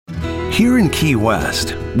Here in Key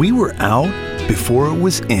West, we were out before it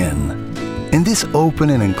was in. In this open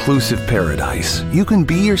and inclusive paradise, you can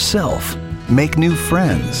be yourself, make new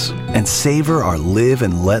friends, and savor our live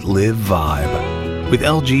and let live vibe. With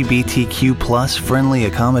LGBTQ plus friendly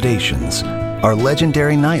accommodations, our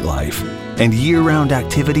legendary nightlife, and year-round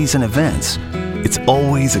activities and events, it's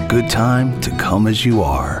always a good time to come as you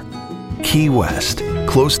are. Key West,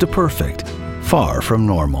 close to perfect, far from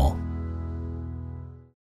normal.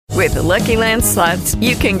 With the Lucky Land Slots,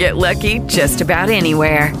 you can get lucky just about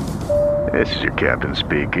anywhere. This is your captain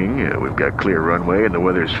speaking. We've got clear runway and the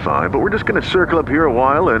weather's fine, but we're just going to circle up here a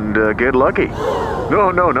while and get lucky.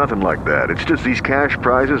 No, nothing like that. It's just these cash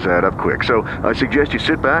prizes add up quick. So I suggest you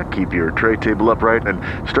sit back, keep your tray table upright, and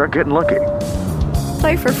start getting lucky.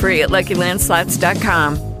 Play for free at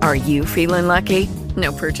LuckyLandSlots.com. Are you feeling lucky?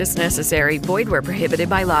 No purchase necessary. Void where prohibited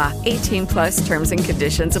by law. 18 plus terms and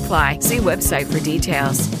conditions apply. See website for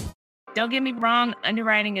details. Don't get me wrong,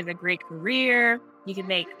 underwriting is a great career. You can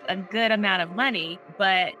make a good amount of money,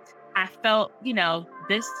 but I felt,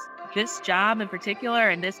 this job in particular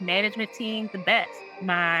and this management team, the best.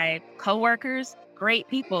 My coworkers, great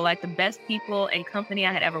people, like the best people and company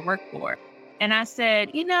I had ever worked for. And I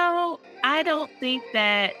said, I don't think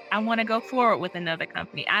that I want to go forward with another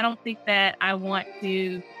company. I don't think that I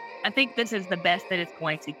think this is the best that it's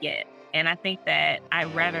going to get. And I think that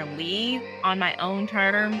I'd rather leave on my own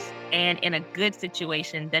terms and in a good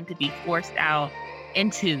situation than to be forced out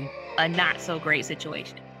into a not so great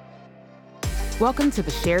situation. Welcome to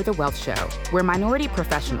the Share the Wealth Show, where minority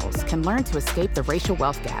professionals can learn to escape the racial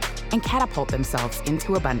wealth gap and catapult themselves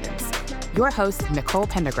into abundance. Your host, Nicole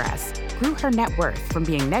Pendergrass, grew her net worth from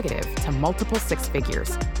being negative to multiple six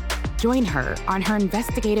figures. Join her on her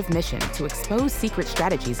investigative mission to expose secret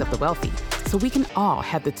strategies of the wealthy so we can all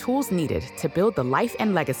have the tools needed to build the life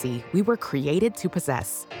and legacy we were created to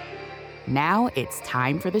possess. Now it's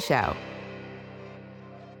time for the show.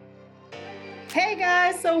 Hey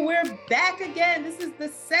guys, so we're back again. This is the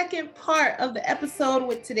second part of the episode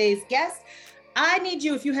with today's guest. I need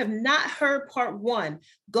you, if you have not heard part one,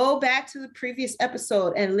 go back to the previous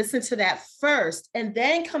episode and listen to that first, and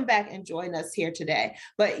then come back and join us here today.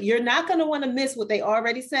 But you're not going to want to miss what they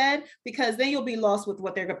already said, because then you'll be lost with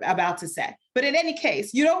what they're about to say. But in any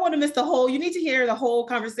case, you don't want to miss you need to hear the whole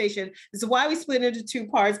conversation. This is why we split into two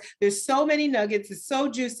parts. There's so many nuggets. It's so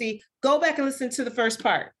juicy. Go back and listen to the first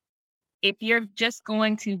part. If you're just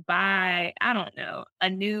going to buy, a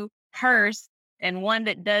new purse and one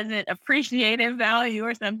that doesn't appreciate in value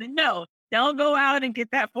or something, no, don't go out and get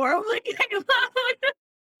that 401k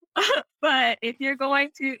loan. But if you're going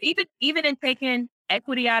to, even in taking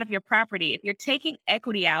equity out of your property, if you're taking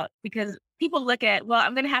equity out, because people look at, well,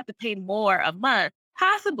 I'm going to have to pay more a month,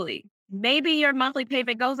 possibly, maybe your monthly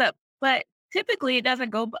payment goes up, but typically it doesn't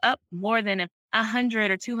go up more than $100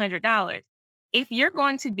 or $200. If you're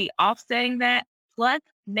going to be offsetting that plus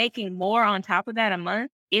making more on top of that a month,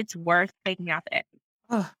 it's worth taking out the equity.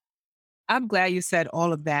 Oh, I'm glad you said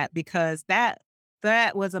all of that, because that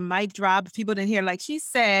was a mic drop. If people didn't hear, like she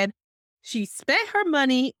said, she spent her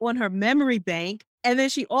money on her memory bank, and then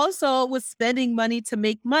she also was spending money to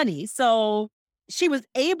make money. So she was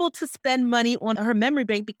able to spend money on her memory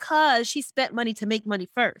bank because she spent money to make money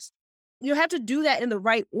first. You have to do that in the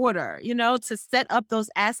right order, to set up those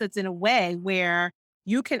assets in a way where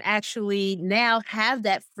you can actually now have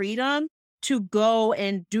that freedom to go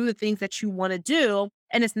and do the things that you want to do.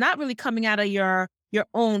 And it's not really coming out of your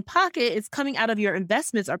own pocket. It's coming out of your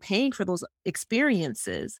investments or paying for those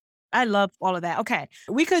experiences. I love all of that. Okay.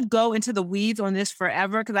 We could go into the weeds on this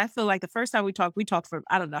forever, because I feel like the first time we talked for,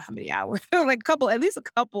 I don't know how many hours, like at least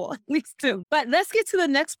two. But let's get to the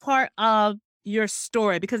next part of your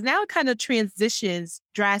story, because now it kind of transitions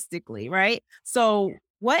drastically, right? So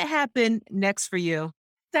what happened next for you?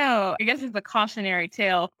 So I guess it's a cautionary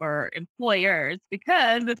tale for employers,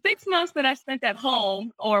 because the 6 months that I spent at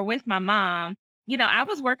home or with my mom, I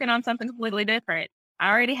was working on something completely different. I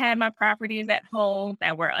already had my properties at home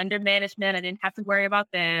that were under management. I didn't have to worry about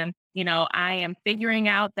them. I am figuring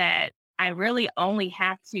out that I really only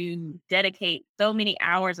have to dedicate so many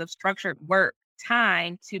hours of structured work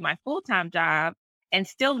time to my full-time job and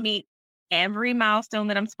still meet every milestone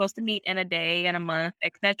that I'm supposed to meet in a day and a month,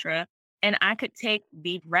 etc. And I could take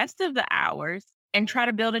the rest of the hours and try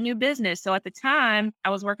to build a new business. So at the time, I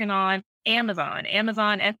was working on Amazon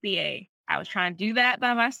FBA. I was trying to do that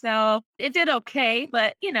by myself. It did okay,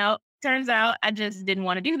 but turns out I just didn't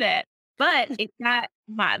want to do that. But it got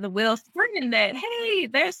the wheels spinning that, hey,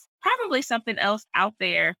 there's probably something else out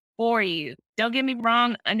there for you. Don't get me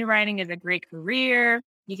wrong, underwriting is a great career.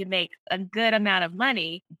 You can make a good amount of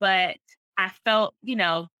money, but I felt,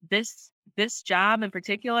 this job in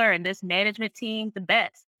particular and this management team, the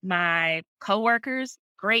best. My coworkers,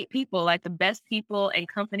 great people, like the best people and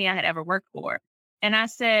company I had ever worked for. And I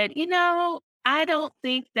said, I don't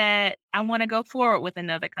think that I want to go forward with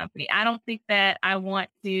another company. I don't think that I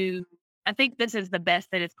think this is the best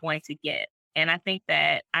that it's going to get. And I think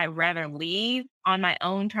that I'd rather leave on my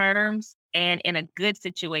own terms and in a good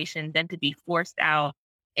situation than to be forced out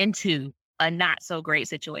into a not so great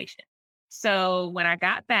situation. So when I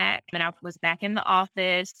got back and I was back in the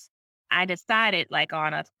office, I decided like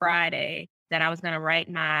on a Friday that I was going to write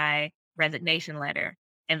my resignation letter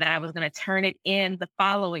and that I was going to turn it in the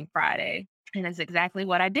following Friday. And that's exactly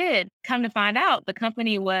what I did. Come to find out, the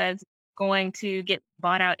company was going to get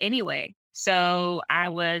bought out anyway. So I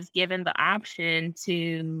was given the option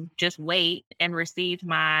to just wait and receive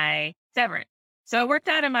my severance. So it worked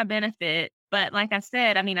out in my benefit. But like I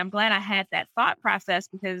said, I'm glad I had that thought process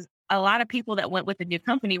because a lot of people that went with the new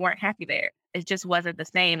company weren't happy there. It just wasn't the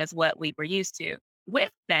same as what we were used to.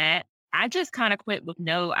 With that, I just kind of quit with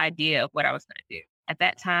no idea of what I was going to do. At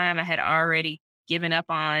that time, I had already given up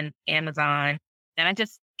on Amazon. And I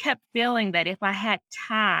just kept feeling that if I had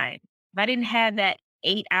time, if I didn't have that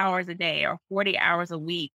 8 hours a day or 40 hours a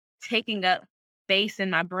week taking up space in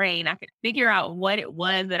my brain, I could figure out what it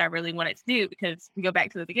was that I really wanted to do. Because we go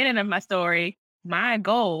back to the beginning of my story, my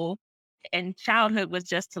goal in childhood was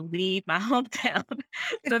just to leave my hometown.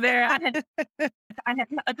 So there I had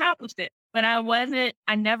accomplished it. But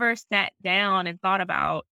I never sat down and thought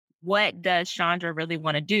about what does Chandra really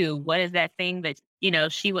want to do? What is that thing that,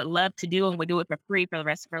 she would love to do and would do it for free for the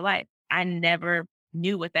rest of her life? I never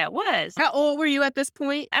knew what that was. How old were you at this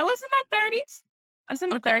point? I was in my 30s. I was in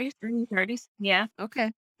my 30s, early 30s. Yeah.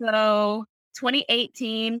 Okay. So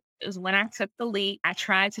 2018 is when I took the leap. I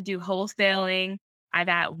tried to do wholesaling. I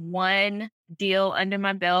got one deal under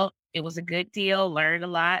my belt. It was a good deal. Learned a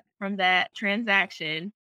lot from that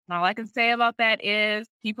transaction. All I can say about that is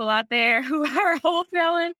people out there who are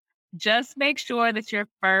wholesaling, just make sure that you're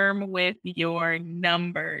firm with your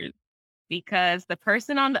numbers because the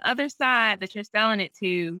person on the other side that you're selling it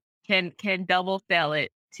to can double sell it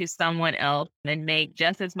to someone else and make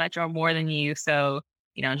just as much or more than you. So,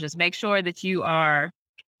 just make sure that you are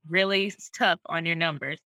really tough on your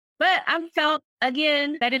numbers. But I felt,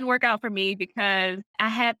 again, that didn't work out for me because I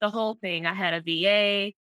had the whole thing. I had a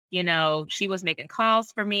VA, she was making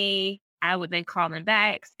calls for me. I would then call them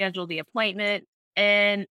back, schedule the appointment,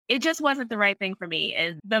 and it just wasn't the right thing for me.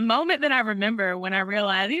 And the moment that I remember when I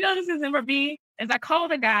realized, this isn't for me, is I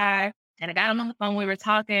called a guy and I got him on the phone. We were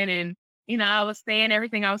talking and, I was saying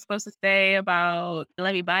everything I was supposed to say about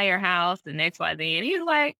let me buy your house and XYZ. And he was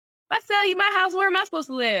like, if I sell you my house, where am I supposed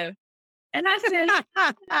to live? And I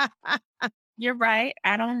said, you're right.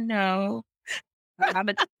 I don't know. I'm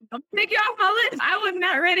take you off my list. I was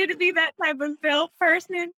not ready to be that type of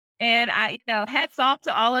salesperson. And hats off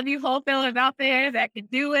to all of you wholesalers out there that can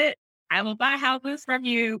do it. I will buy houses from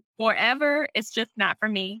you forever. It's just not for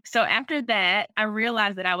me. So after that, I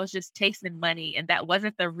realized that I was just chasing money and that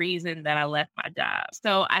wasn't the reason that I left my job.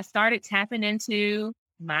 So I started tapping into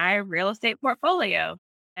my real estate portfolio.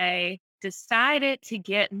 I decided to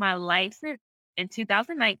get my license in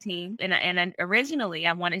 2019. And originally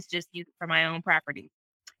I wanted to just use it for my own property.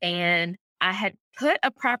 And I had put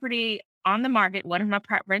a property on the market, one of my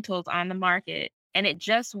rentals on the market, and it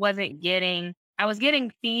just wasn't I was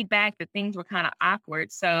getting feedback that things were kind of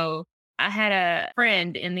awkward. So I had a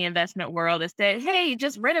friend in the investment world that said, hey,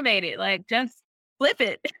 just renovate it, like just flip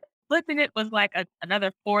it. Flipping it was like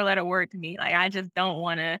another 4-letter word to me. Like, I don't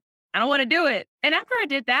want to do it. And after I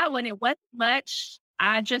did that one, it wasn't much.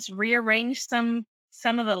 I just rearranged some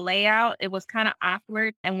of the layout. It was kind of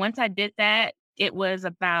awkward. And once I did that, it was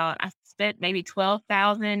I spent maybe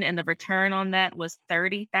 $12,000 and the return on that was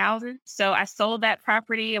 $30,000. So I sold that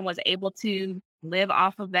property and was able to live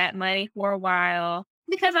off of that money for a while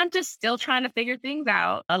because I'm just still trying to figure things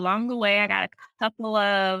out. Along the way, I got a couple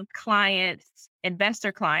of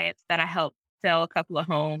investor clients that I helped sell a couple of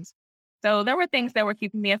homes. So there were things that were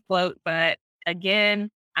keeping me afloat, but again,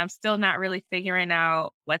 I'm still not really figuring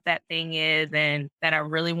out what that thing is and that I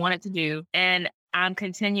really wanted to do. And I'm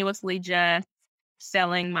continuously just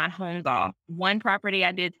selling my homes off. One property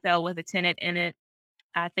I did sell with a tenant in it.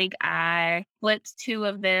 I think I flipped 2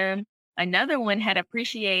 of them. Another one had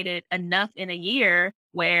appreciated enough in a year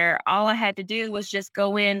where all I had to do was just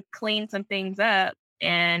go in, clean some things up,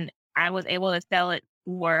 and I was able to sell it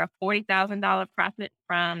for a $40,000 profit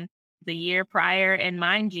from the year prior. And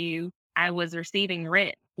mind you, I was receiving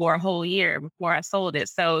rent for a whole year before I sold it.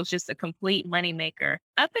 So it's just a complete moneymaker.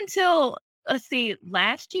 Up until,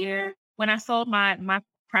 last year, when I sold my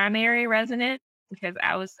primary residence because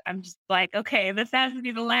I'm just like, okay, this has to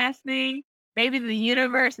be the last thing. Maybe the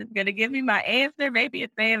universe is going to give me my answer. Maybe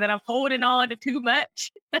it's saying that I'm holding on to too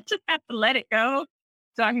much. I just have to let it go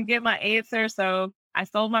so I can get my answer. So I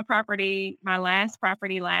sold my last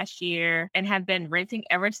property last year and have been renting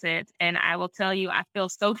ever since. And I will tell you, I feel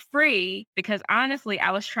so free because honestly,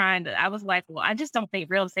 I was like, well, I just don't think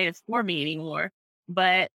real estate is for me anymore.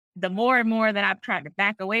 But the more and more that I've tried to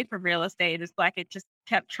back away from real estate, it's like it just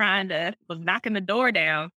was knocking the door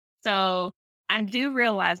down. So I do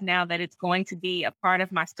realize now that it's going to be a part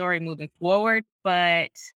of my story moving forward.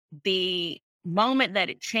 But the moment that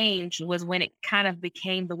it changed was when it kind of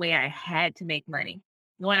became the way I had to make money.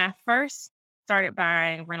 When I first started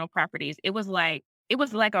buying rental properties, it was like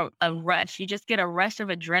a rush. You just get a rush of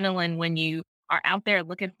adrenaline when you are out there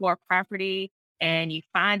looking for a property and you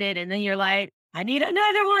find it, and then you're like, I need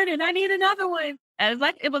another one and I need another one. And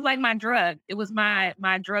it was like my drug. It was my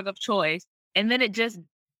drug of choice. And then it just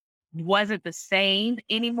wasn't the same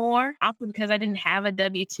anymore, often because I didn't have a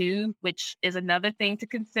W-2, which is another thing to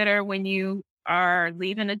consider when you are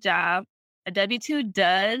leaving a job. A W-2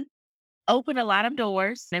 does open a lot of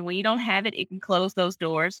doors. And when you don't have it, it can close those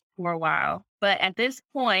doors for a while. But at this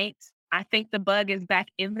point, I think the bug is back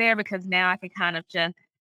in there because now I can kind of just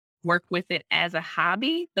work with it as a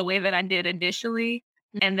hobby the way that I did initially,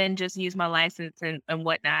 and then just use my license and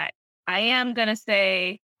whatnot. I am going to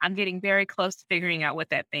say I'm getting very close to figuring out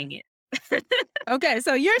what that thing is. Okay,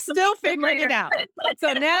 so you're still figuring it out.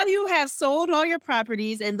 So now you have sold all your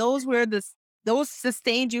properties, and those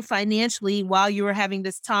sustained you financially while you were having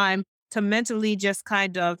this time to mentally just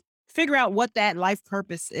kind of figure out what that life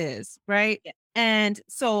purpose is, right? Yeah. And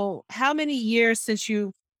so how many years since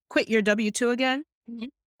you quit your W-2 again? Mm-hmm.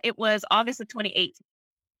 It was August of 2018.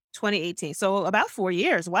 2018. So about 4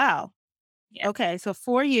 years. Wow. Yeah. Okay. So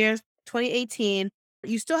 4 years, 2018.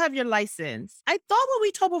 You still have your license. I thought what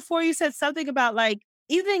we told before, you said something about like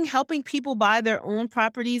even helping people buy their own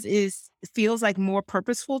properties feels like more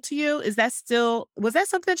purposeful to you. Was that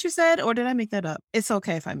something that you said, or did I make that up? It's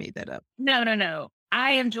okay if I made that up. No.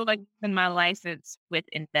 I enjoy using my license with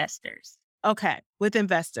investors. Okay. With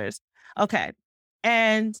investors. Okay.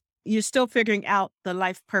 And you're still figuring out the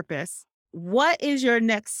life purpose. What is your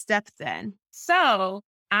next step then? So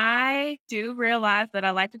I do realize that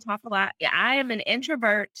I like to talk a lot. Yeah, I am an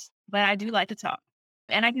introvert, but I do like to talk.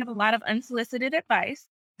 And I give a lot of unsolicited advice.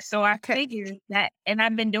 So I figured that, and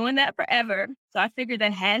I've been doing that forever. So I figured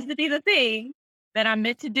that has to be the thing that I'm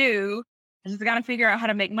meant to do. I just got to figure out how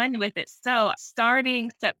to make money with it. So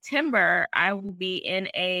starting September, I will be in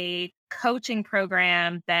a coaching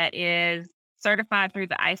program that is certified through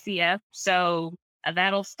the ICF. So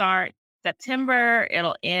that'll start September.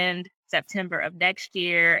 It'll end September of next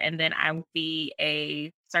year. And then I will be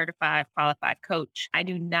a certified qualified coach. I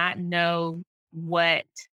do not know what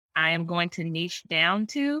I am going to niche down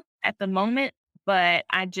to at the moment, but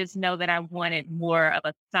I just know that I wanted more of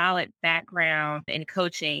a solid background in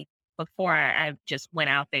coaching before I just went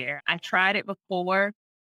out there. I tried it before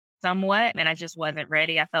somewhat, and I just wasn't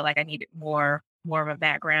ready. I felt like I needed more of a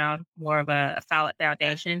background, more of a solid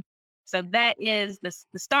foundation. So that is the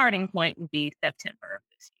starting point would be September of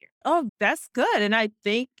this year. Oh, that's good. And I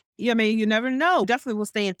think, you never know. Definitely will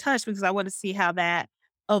stay in touch because I want to see how that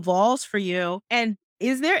evolves for you. And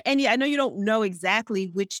is there I know you don't know exactly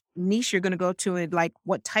which niche you're going to go to and like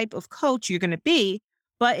what type of coach you're going to be,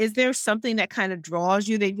 but is there something that kind of draws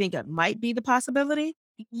you that you think it might be the possibility?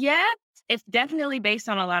 Yeah, it's definitely based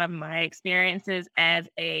on a lot of my experiences as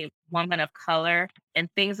a woman of color and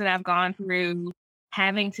things that I've gone through,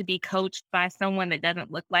 having to be coached by someone that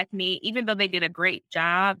doesn't look like me. Even though they did a great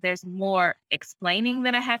job, there's more explaining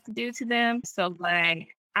that I have to do to them. So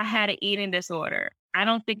like I had an eating disorder. I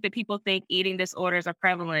don't think that people think eating disorders are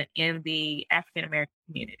prevalent in the African-American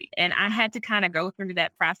community. And I had to kind of go through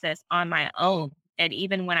that process on my own. And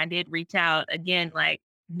even when I did reach out, again, like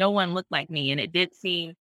no one looked like me. And it did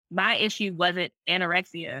seem my issue wasn't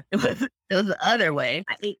anorexia. It was the other way.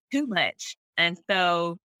 I ate too much. And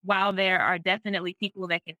so while there are definitely people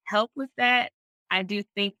that can help with that, I do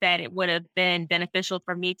think that it would have been beneficial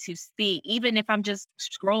for me to see, even if I'm just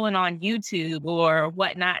scrolling on YouTube or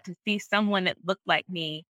whatnot, to see someone that looked like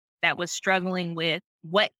me that was struggling with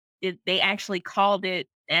they actually called it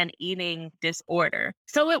an eating disorder.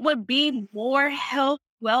 So it would be more health,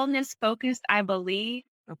 wellness focused, I believe.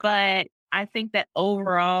 But I think that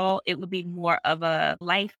overall, it would be more of a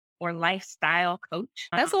life or lifestyle coach.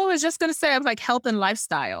 That's what I was just going to say. I was like health and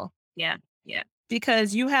lifestyle. Yeah.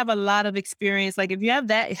 Because you have a lot of experience. Like if you have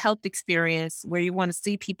that health experience where you want to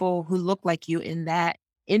see people who look like you in that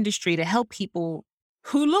industry to help people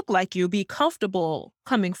who look like you be comfortable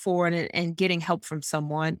coming forward and getting help from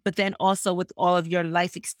someone, but then also with all of your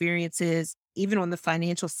life experiences, even on the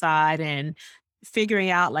financial side and figuring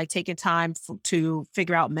out, like taking time to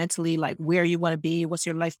figure out mentally, like where you want to be, what's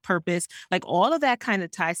your life purpose, like all of that kind of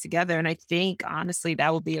ties together. And I think honestly,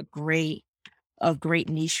 that would be a great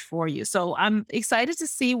niche for you. So I'm excited to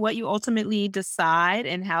see what you ultimately decide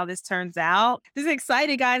and how this turns out. This is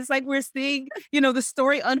exciting, guys. It's like we're seeing, the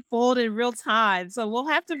story unfold in real time. So we'll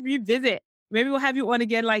have to revisit. Maybe we'll have you on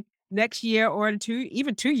again like next year or in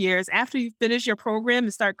even 2 years after you finish your program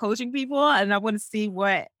and start coaching people. And I want to see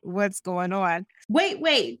what's going on.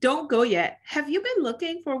 Wait, don't go yet. Have you been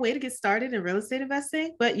looking for a way to get started in real estate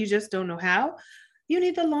investing, but you just don't know how? You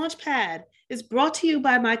need the Launchpad. It's brought to you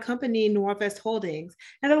by my company, Norvest Holdings.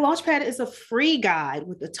 And the Launchpad is a free guide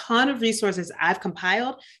with a ton of resources I've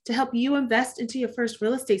compiled to help you invest into your first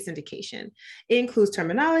real estate syndication. It includes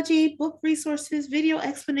terminology, book resources, video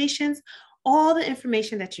explanations, all the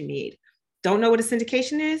information that you need. Don't know what a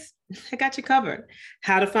syndication is? I got you covered.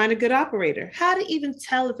 How to find a good operator, how to even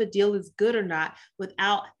tell if a deal is good or not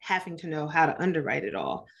without having to know how to underwrite it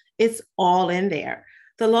all. It's all in there.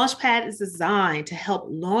 The Launchpad is designed to help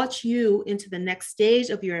launch you into the next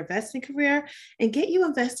stage of your investing career and get you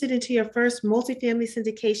invested into your first multifamily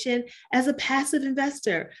syndication as a passive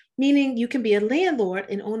investor, meaning you can be a landlord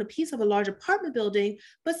and own a piece of a large apartment building,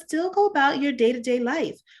 but still go about your day-to-day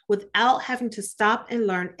life without having to stop and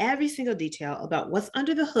learn every single detail about what's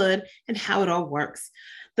under the hood and how it all works.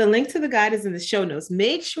 The link to the guide is in the show notes.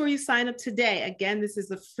 Make sure you sign up today. Again, this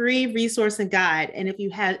is a free resource and guide. And if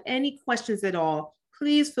you have any questions at all,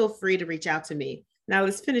 please feel free to reach out to me. Now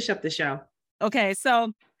let's finish up the show. Okay,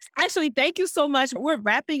 so actually, thank you so much. We're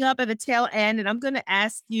wrapping up at the tail end, and I'm going to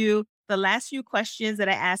ask you the last few questions that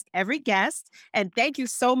I ask every guest. And thank you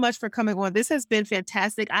so much for coming on. This has been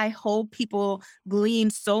fantastic. I hope people glean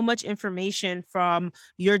so much information from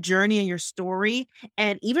your journey and your story,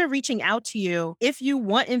 and even reaching out to you if you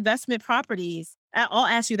want investment properties. I'll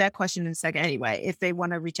ask you that question in a second anyway, if they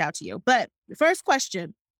want to reach out to you. But the first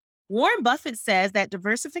question, Warren Buffett says that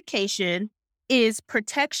diversification is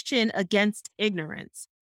protection against ignorance.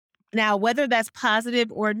 Now, whether that's positive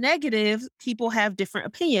or negative, people have different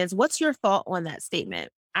opinions. What's your thought on that statement?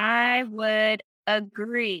 I would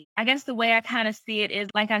agree. I guess the way I kind of see it is,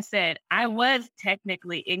 like I said, I was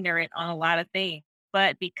technically ignorant on a lot of things,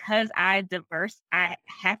 but because I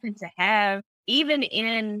happen to have, even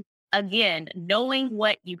in, again, knowing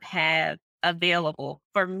what you have available.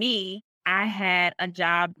 For me, I had a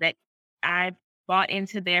job that I bought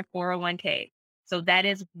into their 401k. So that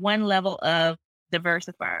is one level of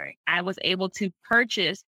diversifying. I was able to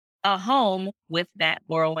purchase a home with that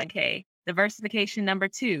 401k. Diversification number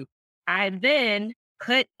 2. I then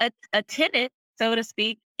put a tenant, so to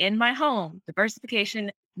speak, in my home.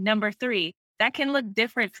 Diversification number 3. That can look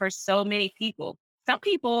different for so many people. Some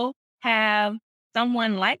people have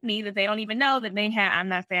someone like me that they don't even know that may have, I'm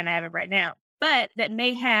not saying I have it right now, but that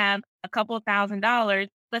may have a couple of $1,000s,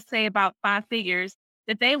 let's say about 5 figures,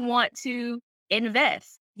 that they want to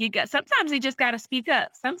invest. Sometimes you just got to speak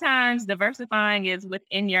up. Sometimes diversifying is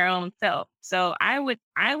within your own self. So I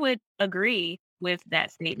would agree with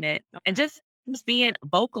that statement, and just being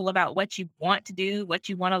vocal about what you want to do, what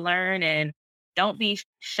you want to learn, and don't be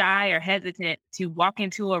shy or hesitant to walk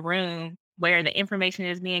into a room where the information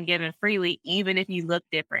is being given freely, even if you look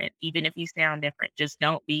different, even if you sound different. Just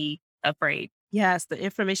don't be afraid. Yes, the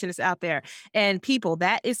information is out there. And people,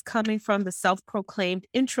 that is coming from the self-proclaimed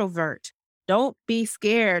introvert. Don't be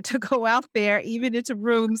scared to go out there, even into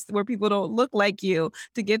rooms where people don't look like you,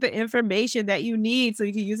 to get the information that you need so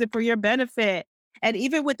you can use it for your benefit. And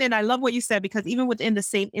even within, I love what you said, because even within the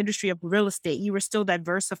same industry of real estate, you were still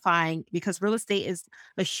diversifying, because real estate is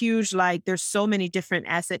a huge, there's so many different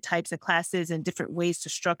asset types and classes and different ways to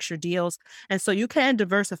structure deals. And so you can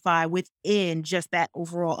diversify within just that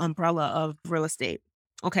overall umbrella of real estate.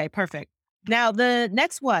 Okay, perfect. Now, the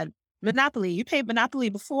next one, Monopoly. You played Monopoly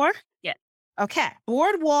before? Yes. Okay.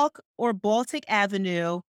 Boardwalk or Baltic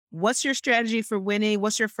Avenue, what's your strategy for winning?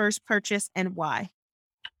 What's your first purchase and why?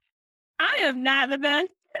 I am not the best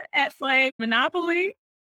at playing Monopoly,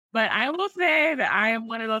 but I will say that I am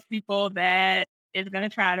one of those people that is going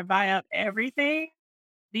to try to buy up everything,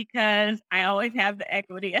 because I always have the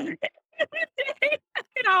equity. I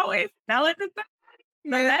can always sell it to somebody.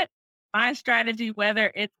 So that's my strategy,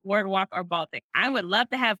 whether it's Boardwalk or Baltic. I would love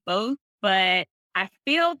to have both, but I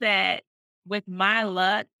feel that with my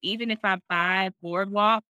luck, even if I buy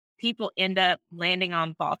Boardwalk, people end up landing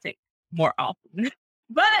on Baltic more often.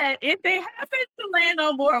 But if they happen to land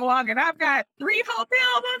on Boardwalk and I've got 3 hotels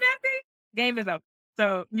on that thing, game is over.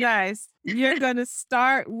 So Guys, you're going to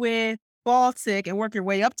start with Baltic and work your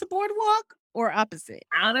way up to Boardwalk or opposite?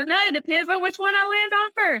 I don't know. It depends on which one I land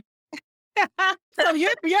on first. So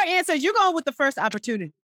your answer is you're going with the first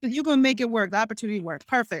opportunity. You're going to make it work. The opportunity works.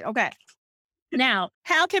 Perfect. Okay. Now,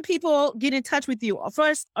 how can people get in touch with you?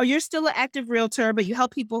 First, you're still an active realtor, but you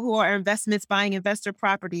help people who are investments buying investor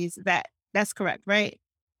properties. That's correct, right?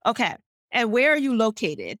 Okay. And where are you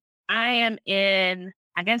located? I am in,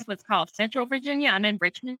 I guess what's called Central Virginia. I'm in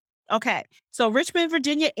Richmond. Okay. So Richmond,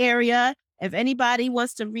 Virginia area. If anybody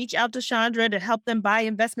wants to reach out to Chandra to help them buy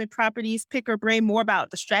investment properties, pick her brain more about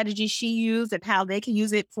the strategy she used and how they can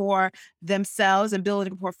use it for themselves and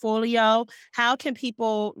building a portfolio, how can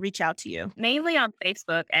people reach out to you? Mainly on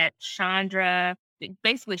Facebook at Chandra,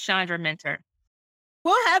 basically Chandra Mentor.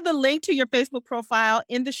 We'll have the link to your Facebook profile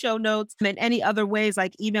in the show notes and any other ways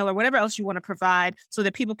like email or whatever else you want to provide so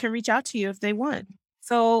that people can reach out to you if they want.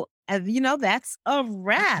 So, as you know, that's a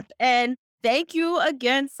wrap. And thank you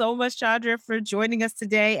again so much, Chandra, for joining us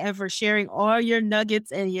today and for sharing all your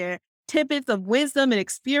nuggets and your tidbits of wisdom and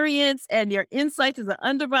experience and your insights as an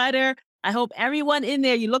underwriter. I hope everyone in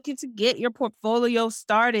there, you're looking to get your portfolio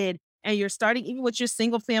started and you're starting even with your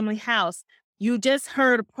single family house. You just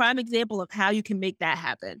heard a prime example of how you can make that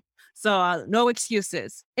happen. So no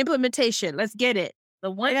excuses. Implementation. Let's get it.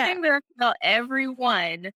 The one thing that I tell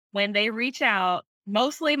everyone when they reach out,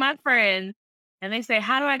 mostly my friends, and they say,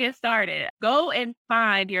 how do I get started? Go and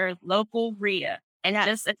find your local RIA and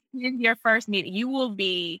just attend your first meeting. You will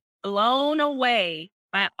be blown away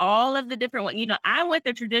by all of the different ones. You know, I went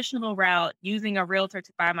the traditional route using a realtor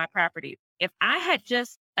to buy my property. If I had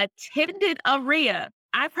just attended a RIA,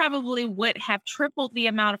 I probably would have tripled the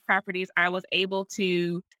amount of properties I was able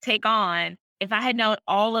to take on if I had known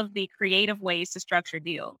all of the creative ways to structure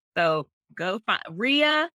deals. So go find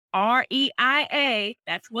RIA, REIA,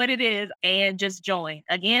 that's what it is, and just join.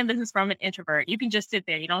 Again, this is from an introvert. You can just sit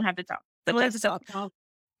there. You don't have to talk.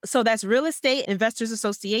 So that's Real Estate Investors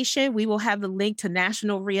Association. We will have the link to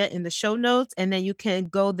National RIA in the show notes, and then you can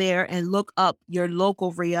go there and look up your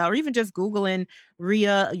local RIA or even just Googling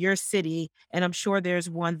RIA, your city, and I'm sure there's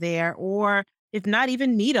one there. Or if not,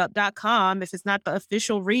 even meetup.com. If it's not the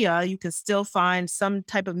official RIA, you can still find some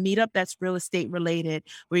type of meetup that's real estate related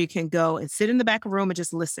where you can go and sit in the back of a room and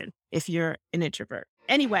just listen if you're an introvert.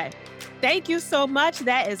 Anyway, thank you so much.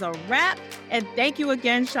 That is a wrap. And thank you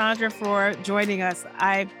again, Chandra, for joining us.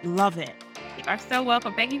 I love it. You are so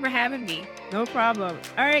welcome. Thank you for having me. No problem.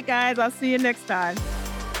 All right, guys, I'll see you next time.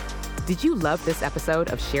 Did you love this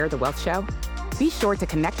episode of Share the Wealth Show? Be sure to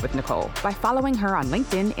connect with Nicole by following her on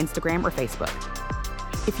LinkedIn, Instagram, or Facebook.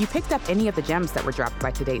 If you picked up any of the gems that were dropped by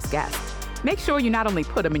today's guest, make sure you not only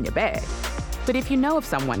put them in your bag, but if you know of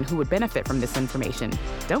someone who would benefit from this information,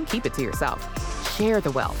 don't keep it to yourself. Share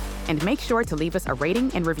the wealth and make sure to leave us a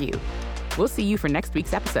rating and review. We'll see you for next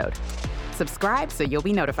week's episode. Subscribe so you'll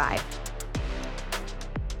be notified.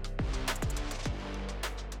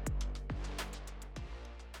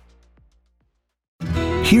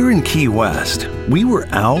 Here in Key West, we were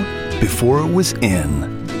out before it was in.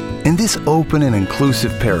 In this open and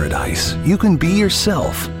inclusive paradise, you can be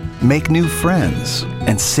yourself, make new friends,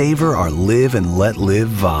 and savor our live and let live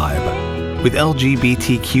vibe. With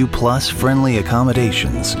LGBTQ+ friendly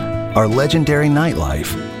accommodations, our legendary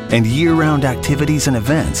nightlife, and year-round activities and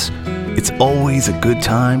events, it's always a good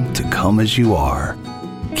time to come as you are.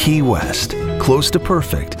 Key West, close to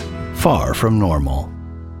perfect, far from normal.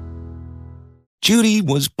 Judy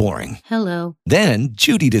was boring. Hello. Then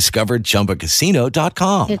Judy discovered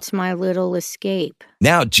ChumbaCasino.com. It's my little escape.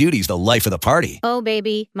 Now Judy's the life of the party. Oh,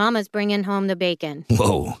 baby, mama's bringing home the bacon.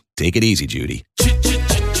 Whoa, take it easy, Judy.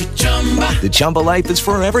 The Chumba life is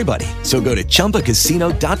for everybody. So go to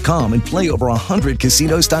ChumbaCasino.com and play over 100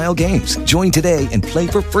 casino-style games. Join today and play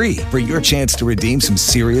for free for your chance to redeem some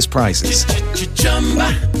serious prizes.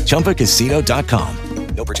 ChumbaCasino.com.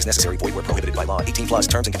 No purchase necessary. Void where prohibited by law. 18+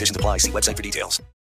 terms and conditions apply. See website for details.